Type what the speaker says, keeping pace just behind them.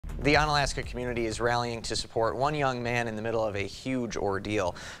The Onalaska community is rallying to support one young man in the middle of a huge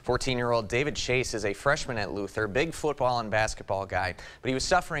ordeal. 14-year-old David Chase is a freshman at Luther, big football and basketball guy, but he was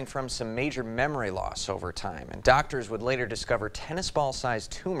suffering from some major memory loss over time, and doctors would later discover tennis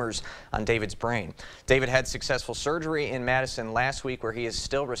ball-sized tumors on David's brain. David had successful surgery in Madison last week, where he is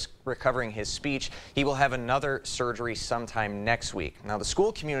still recovering his speech. He will have another surgery sometime next week. Now, the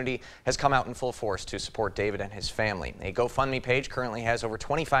school community has come out in full force to support David and his family. A GoFundMe page currently has over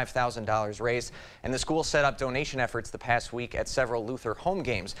 $25,000 raised, and the school set up donation efforts the past week at several Luther home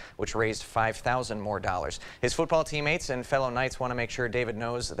games, which raised $5,000 more. His football teammates and fellow Knights want to make sure David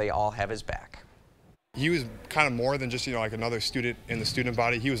knows they all have his back. He was kind of more than just, like another student in the student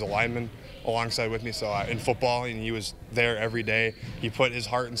body. He was a lineman alongside with me, so in football, and he was there every day. He put his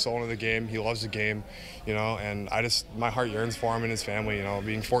heart and soul into the game. He loves the game, and my heart yearns for him and his family,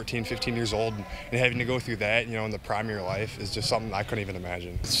 being 14, 15 years old and having to go through that, in the prime of your life is just something I couldn't even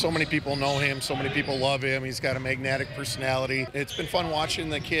imagine. So many people know him, so many people love him. He's got a magnetic personality. It's been fun watching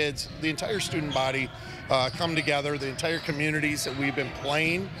the kids, the entire student body, come together, the entire communities that we've been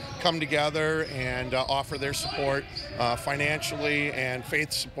playing come together and offer their support financially and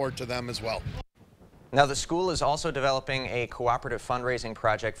faith support to them as well. Now, the school is also developing a cooperative fundraising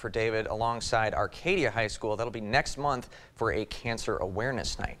project for David alongside Arcadia High School. That'll be next month for a cancer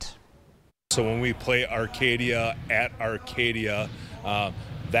awareness night. So when we play Arcadia at Arcadia,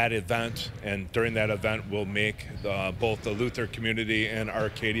 that event, and during that event we'll make both the Luther community and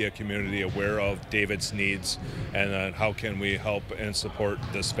Arcadia community aware of David's needs and how can we help and support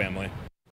this family.